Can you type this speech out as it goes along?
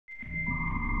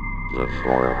The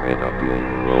formidable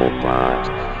robot.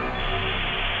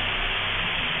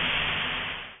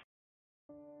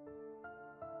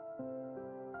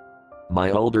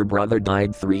 My older brother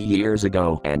died 3 years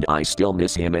ago and I still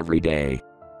miss him every day.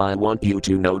 I want you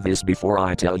to know this before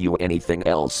I tell you anything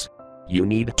else. You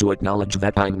need to acknowledge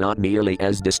that I'm not nearly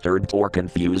as disturbed or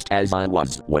confused as I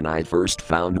was when I first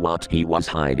found what he was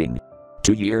hiding.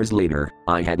 2 years later,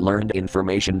 I had learned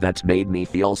information that made me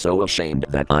feel so ashamed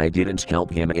that I didn't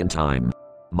help him in time.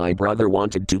 My brother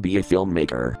wanted to be a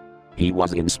filmmaker. He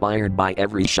was inspired by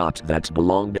every shot that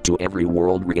belonged to every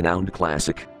world-renowned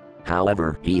classic.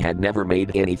 However, he had never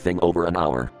made anything over an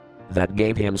hour. That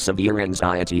gave him severe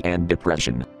anxiety and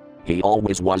depression. He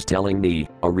always was telling me,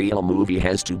 a real movie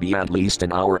has to be at least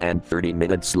an hour and 30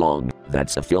 minutes long,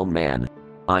 that's a film, man.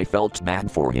 I felt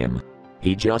bad for him.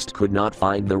 He just could not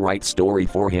find the right story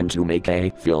for him to make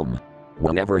a film.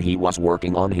 Whenever he was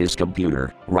working on his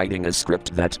computer, writing a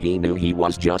script that he knew he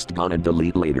was just gonna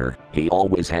delete later, he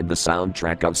always had the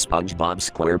soundtrack of SpongeBob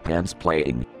SquarePants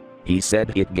playing. He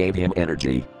said it gave him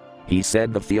energy. He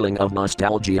said the feeling of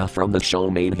nostalgia from the show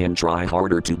made him try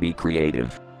harder to be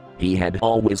creative. He had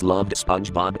always loved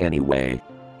SpongeBob anyway.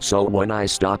 So when I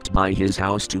stopped by his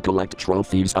house to collect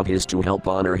trophies of his to help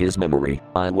honor his memory,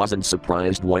 I wasn't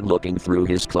surprised when looking through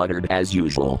his cluttered as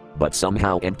usual, but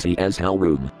somehow empty as hell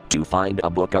room, to find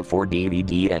a book of 4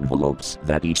 DVD envelopes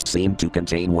that each seemed to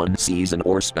contain one season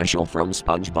or special from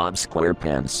SpongeBob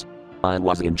SquarePants. I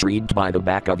was intrigued by the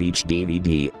back of each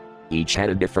DVD. Each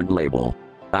had a different label.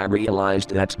 I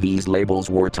realized that these labels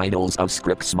were titles of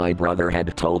scripts my brother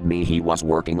had told me he was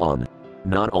working on.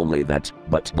 Not only that,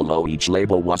 but below each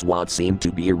label was what seemed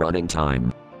to be a running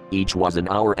time. Each was an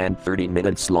hour and 30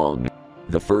 minutes long.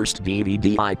 The first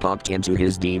DVD I popped into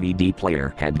his DVD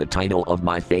player had the title of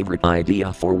my favorite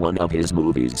idea for one of his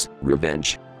movies,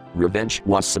 Revenge. Revenge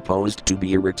was supposed to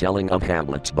be a retelling of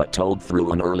Hamlet but told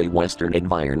through an early Western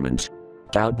environment.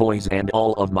 Cowboys and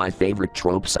all of my favorite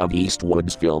tropes of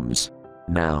Eastwood's films.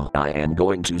 Now I am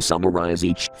going to summarize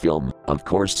each film, of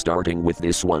course starting with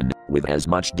this one, with as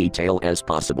much detail as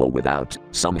possible without,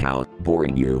 somehow,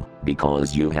 boring you,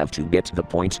 because you have to get the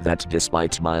point that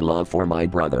despite my love for my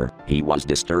brother, he was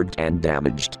disturbed and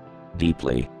damaged.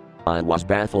 Deeply. I was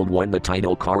baffled when the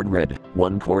title card read,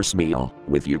 One Course Meal,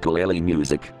 with ukulele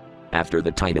music. After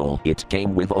the title, it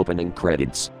came with opening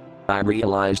credits. I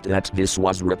realized that this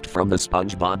was ripped from the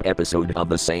SpongeBob episode of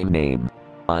the same name.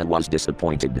 I was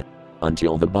disappointed.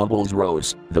 Until the bubbles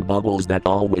rose, the bubbles that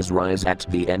always rise at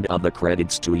the end of the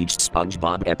credits to each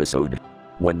SpongeBob episode.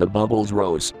 When the bubbles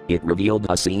rose, it revealed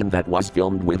a scene that was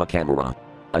filmed with a camera.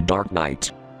 A dark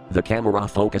night. The camera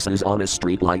focuses on a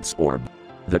streetlight's orb.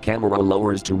 The camera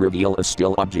lowers to reveal a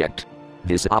still object.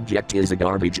 This object is a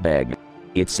garbage bag.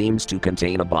 It seems to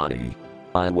contain a body.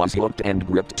 I was hooked and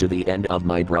gripped to the end of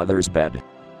my brother's bed.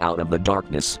 Out of the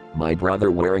darkness, my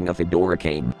brother wearing a fedora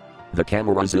came. The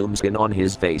camera zooms in on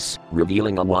his face,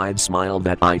 revealing a wide smile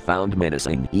that I found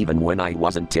menacing even when I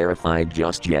wasn't terrified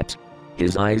just yet.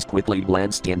 His eyes quickly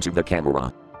glanced into the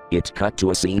camera. It cut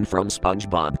to a scene from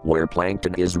SpongeBob where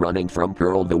Plankton is running from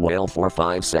Pearl the whale for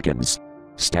 5 seconds.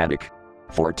 Static.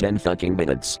 For 10 fucking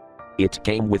minutes. It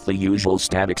came with the usual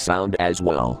static sound as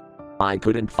well. I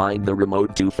couldn't find the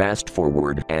remote to fast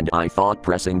forward and I thought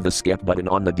pressing the skip button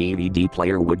on the DVD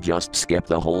player would just skip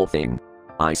the whole thing.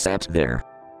 I sat there.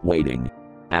 Waiting.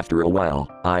 After a while,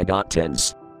 I got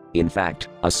tense. In fact,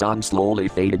 a song slowly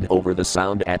faded over the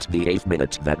sound at the 8th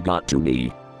minute that got to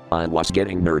me. I was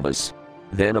getting nervous.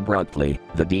 Then abruptly,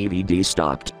 the DVD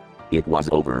stopped. It was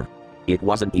over. It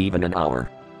wasn't even an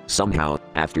hour. Somehow,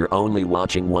 after only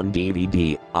watching one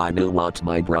DVD, I knew what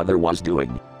my brother was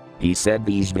doing. He said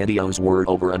these videos were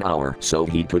over an hour so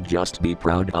he could just be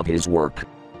proud of his work.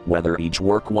 Whether each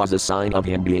work was a sign of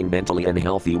him being mentally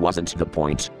unhealthy wasn't the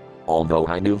point. Although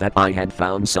I knew that I had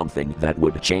found something that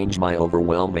would change my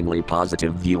overwhelmingly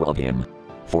positive view of him.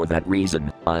 For that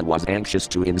reason, I was anxious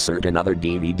to insert another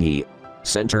DVD.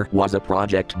 Center was a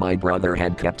project my brother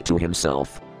had kept to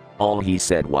himself. All he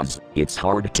said was, it's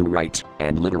hard to write,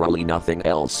 and literally nothing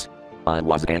else. I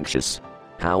was anxious.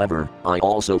 However, I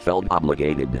also felt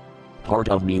obligated. Part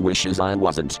of me wishes I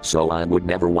wasn't so I would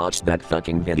never watch that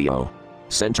fucking video.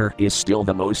 Center is still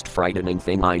the most frightening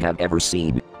thing I have ever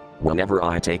seen. Whenever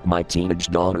I take my teenage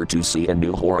daughter to see a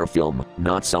new horror film,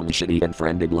 not some shitty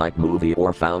Unfriended-like movie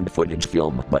or found footage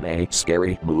film, but a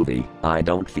scary movie, I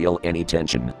don't feel any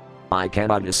tension. I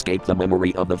cannot escape the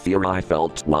memory of the fear I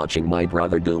felt watching my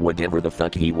brother do whatever the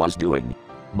fuck he was doing.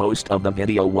 Most of the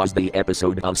video was the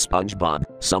episode of SpongeBob,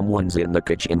 Someone's in the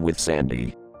Kitchen with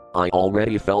Sandy. I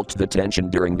already felt the tension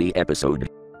during the episode.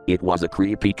 It was a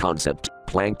creepy concept,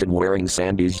 plankton wearing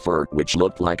Sandy's fur which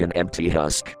looked like an empty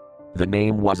husk. The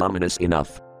name was ominous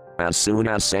enough. As soon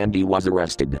as Sandy was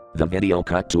arrested, the video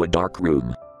cut to a dark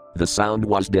room. The sound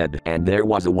was dead and there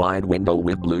was a wide window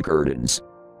with blue curtains.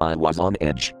 I was on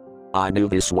edge. I knew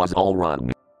this was all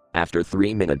wrong. After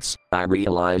 3 minutes, I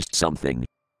realized something.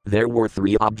 There were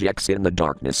 3 objects in the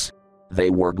darkness. They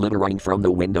were glittering from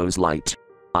the window's light.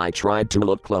 I tried to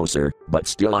look closer, but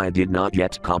still I did not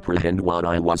yet comprehend what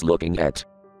I was looking at.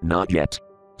 Not yet.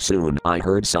 Soon I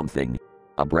heard something.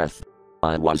 A breath.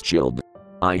 I was chilled.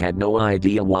 I had no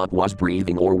idea what was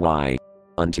breathing or why.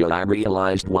 Until I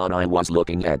realized what I was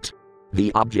looking at.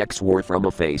 The objects were from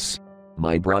a face.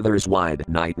 My brother's wide,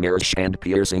 nightmarish and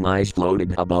piercing eyes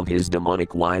floated above his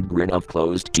demonic wide grin of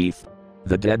closed teeth.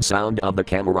 The dead sound of the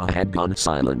camera had gone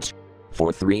silent.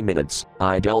 For 3 minutes,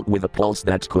 I dealt with a pulse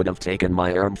that could have taken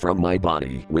my arm from my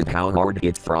body with how hard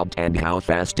it throbbed and how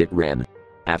fast it ran.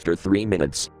 After 3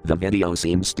 minutes, the video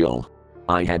seemed still.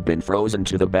 I had been frozen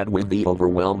to the bed with the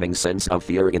overwhelming sense of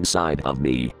fear inside of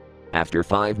me. After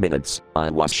 5 minutes, I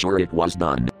was sure it was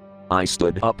done. I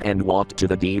stood up and walked to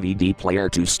the DVD player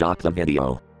to stop the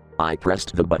video. I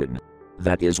pressed the button.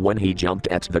 That is when he jumped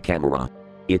at the camera.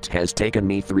 It has taken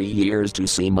me 3 years to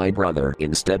see my brother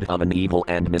instead of an evil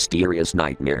and mysterious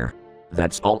nightmare.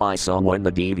 That's all I saw when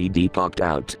the DVD popped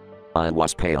out. I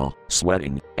was pale,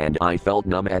 sweating, and I felt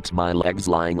numb at my legs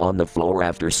lying on the floor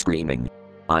after screaming.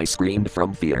 I screamed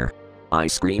from fear. I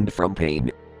screamed from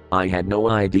pain. I had no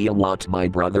idea what my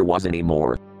brother was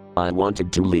anymore. I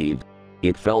wanted to leave.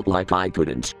 It felt like I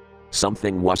couldn't.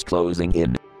 Something was closing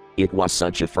in. It was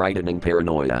such a frightening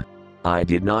paranoia. I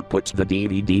did not put the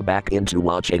DVD back in to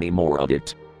watch any more of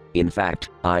it. In fact,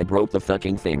 I broke the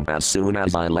fucking thing as soon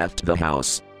as I left the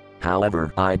house.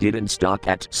 However, I didn't stop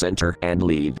at center and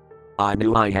leave. I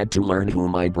knew I had to learn who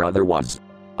my brother was.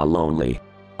 A lonely.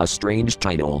 A strange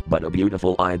title but a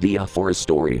beautiful idea for a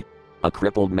story. A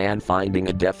crippled man finding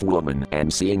a deaf woman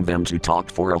and seeing them to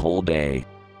talk for a whole day.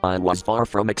 I was far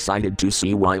from excited to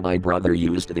see why my brother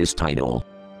used this title.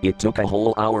 It took a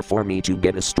whole hour for me to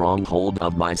get a strong hold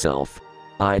of myself.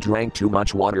 I drank too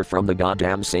much water from the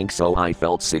goddamn sink so I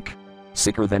felt sick.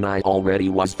 Sicker than I already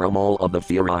was from all of the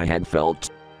fear I had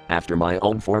felt. After my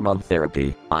own form of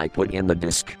therapy, I put in the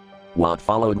disc. What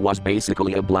followed was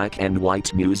basically a black and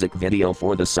white music video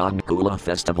for the song Hula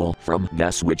Festival from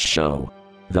Guess Which Show.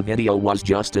 The video was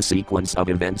just a sequence of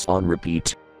events on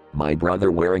repeat. My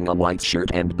brother wearing a white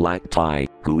shirt and black tie,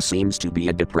 who seems to be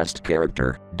a depressed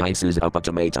character, dices up a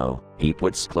tomato. He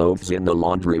puts clothes in the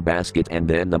laundry basket and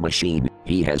then the machine.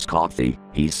 He has coffee.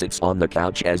 He sits on the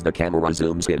couch as the camera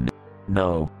zooms in.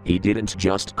 No, he didn't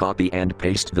just copy and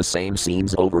paste the same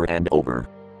scenes over and over.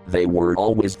 They were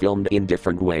always filmed in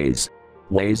different ways.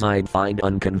 Ways I'd find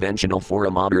unconventional for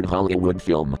a modern Hollywood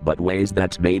film, but ways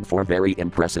that made for very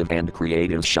impressive and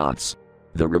creative shots.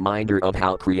 The reminder of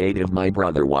how creative my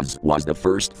brother was the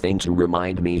first thing to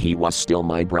remind me he was still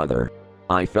my brother.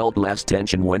 I felt less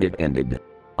tension when it ended.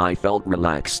 I felt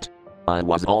relaxed. I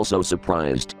was also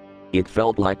surprised. It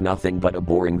felt like nothing but a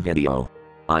boring video.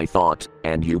 I thought,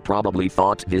 and you probably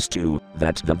thought this too,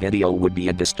 that the video would be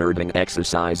a disturbing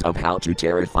exercise of how to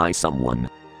terrify someone.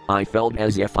 I felt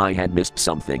as if I had missed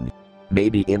something.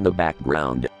 Maybe in the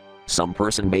background. Some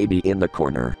person maybe in the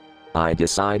corner. I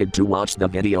decided to watch the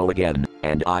video again,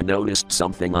 and I noticed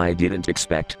something I didn't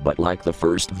expect, but like the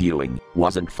first viewing,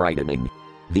 wasn't frightening.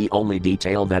 The only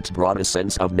detail that brought a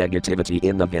sense of negativity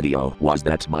in the video was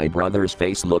that my brother's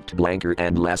face looked blanker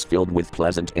and less filled with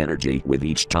pleasant energy with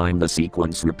each time the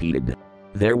sequence repeated.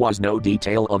 There was no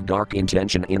detail of dark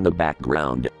intention in the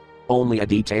background. Only a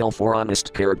detail for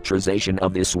honest characterization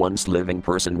of this once living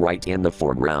person right in the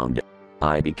foreground.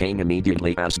 I became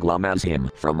immediately as glum as him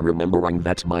from remembering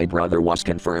that my brother was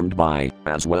confirmed by,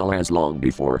 as well as long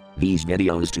before, these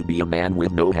videos to be a man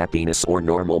with no happiness or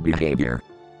normal behavior.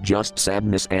 Just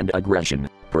sadness and aggression,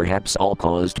 perhaps all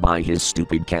caused by his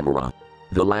stupid camera.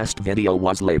 The last video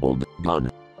was labeled,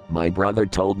 Done. My brother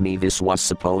told me this was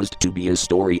supposed to be a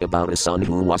story about a son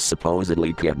who was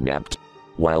supposedly kidnapped.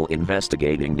 While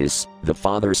investigating this, the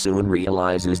father soon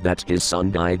realizes that his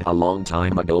son died a long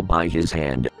time ago by his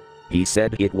hand. He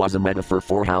said it was a metaphor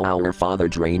for how our father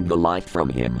drained the life from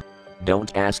him.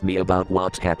 Don't ask me about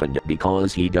what happened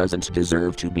because he doesn't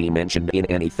deserve to be mentioned in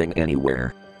anything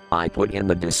anywhere. I put in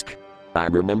the disc. I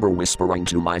remember whispering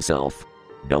to myself,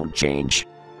 "Don't change.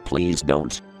 Please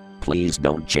don't. Please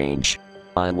don't change."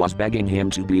 I was begging him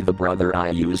to be the brother I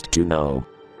used to know.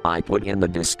 I put in the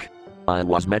disc. I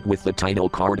was met with the title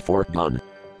card for Done.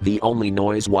 The only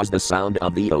noise was the sound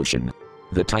of the ocean.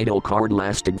 The title card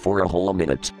lasted for a whole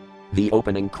minute. The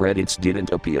opening credits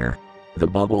didn't appear. The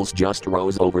bubbles just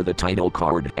rose over the title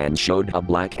card and showed a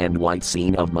black and white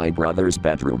scene of my brother's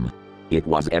bedroom. It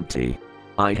was empty.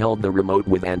 I held the remote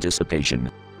with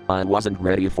anticipation. I wasn't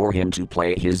ready for him to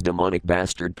play his demonic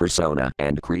bastard persona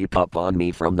and creep up on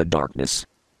me from the darkness.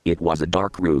 It was a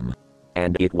dark room.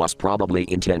 And it was probably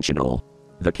intentional.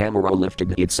 The camera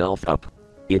lifted itself up.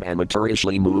 It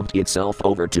amateurishly moved itself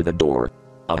over to the door.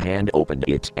 A hand opened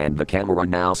it and the camera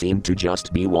now seemed to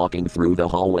just be walking through the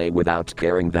hallway without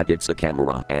caring that it's a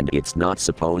camera and it's not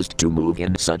supposed to move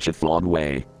in such a flawed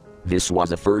way. This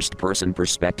was a first-person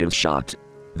perspective shot.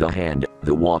 The hand,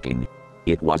 the walking.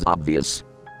 It was obvious.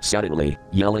 Suddenly,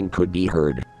 yelling could be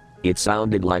heard. It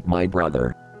sounded like my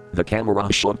brother. The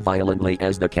camera shook violently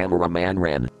as the cameraman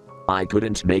ran. I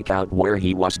couldn't make out where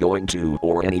he was going to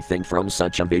or anything from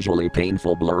such a visually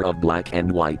painful blur of black and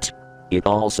white. It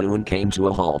all soon came to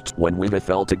a halt when with a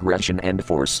felt aggression and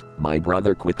force, my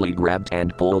brother quickly grabbed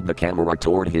and pulled the camera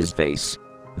toward his face.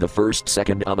 The first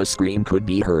second of a scream could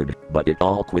be heard, but it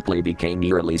all quickly became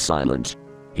eerily silent.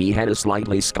 He had a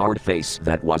slightly scarred face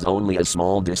that was only a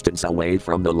small distance away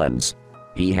from the lens.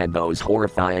 He had those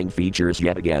horrifying features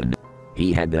yet again.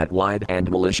 He had that wide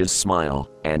and malicious smile,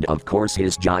 and of course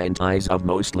his giant eyes of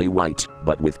mostly white,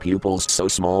 but with pupils so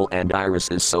small and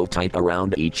irises so tight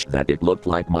around each that it looked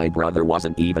like my brother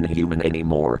wasn't even human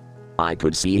anymore. I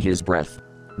could see his breath.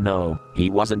 No, he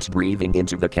wasn't breathing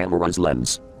into the camera's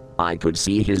lens. I could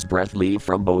see his breath leave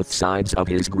from both sides of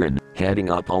his grin, heading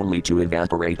up only to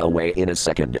evaporate away in a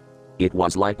second. It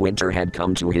was like winter had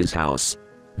come to his house.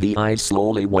 The eyes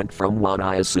slowly went from what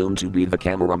I assumed to be the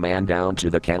cameraman down to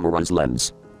the camera's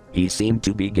lens. He seemed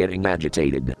to be getting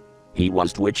agitated. He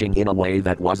was twitching in a way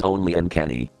that was only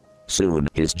uncanny. Soon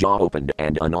his jaw opened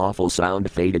and an awful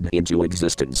sound faded into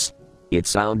existence. It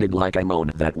sounded like a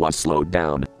moan that was slowed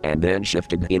down, and then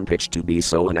shifted in pitch to be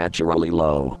so unnaturally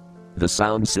low. The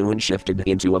sound soon shifted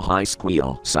into a high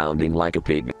squeal, sounding like a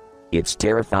pig. It's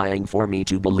terrifying for me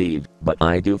to believe, but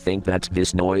I do think that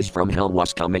this noise from hell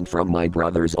was coming from my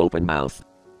brother's open mouth.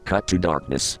 Cut to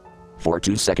darkness. For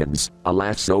 2 seconds, a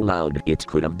laugh so loud it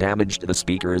could have damaged the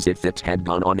speakers if it had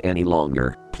gone on any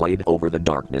longer, played over the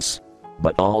darkness.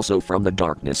 But also from the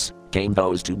darkness, came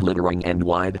those two glittering and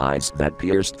wide eyes that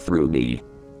pierced through me.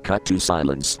 Cut to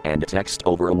silence and text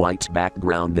over a white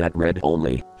background that read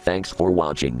only, "Thanks for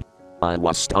watching." I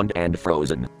was stunned and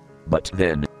frozen. But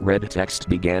then, red text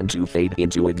began to fade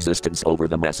into existence over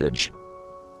the message.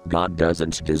 God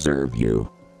doesn't deserve you.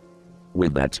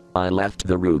 With that, I left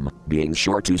the room, being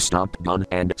sure to stop gun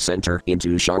and center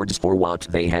into shards for what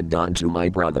they had done to my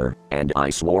brother, and I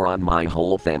swore on my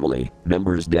whole family,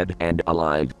 members dead and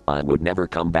alive, I would never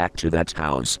come back to that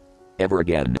house. Ever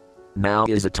again. Now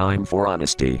is a time for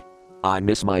honesty. I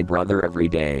miss my brother every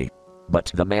day.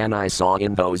 But the man I saw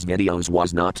in those videos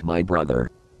was not my brother.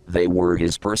 They were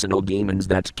his personal demons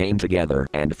that came together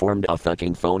and formed a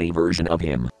fucking phony version of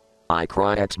him. I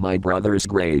cry at my brother's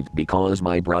grave because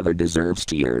my brother deserves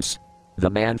tears. The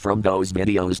man from those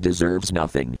videos deserves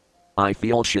nothing. I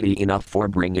feel shitty enough for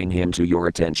bringing him to your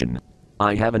attention.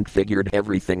 I haven't figured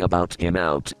everything about him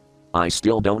out. I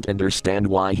still don't understand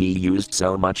why he used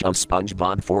so much of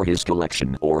SpongeBob for his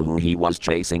collection or who he was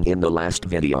chasing in the last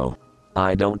video.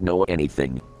 I don't know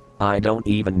anything. I don't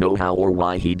even know how or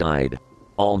why he died.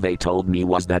 All they told me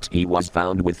was that he was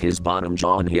found with his bottom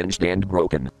jaw unhinged and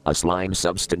broken, a slime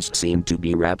substance seemed to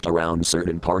be wrapped around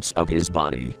certain parts of his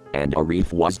body, and a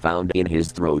reef was found in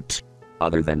his throat.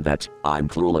 Other than that, I'm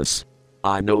clueless.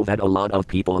 I know that a lot of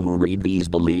people who read these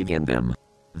believe in them.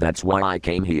 That's why I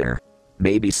came here.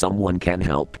 Maybe someone can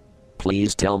help.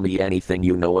 Please tell me anything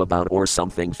you know about or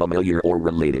something familiar or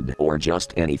related or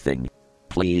just anything.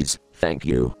 Please, thank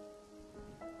you.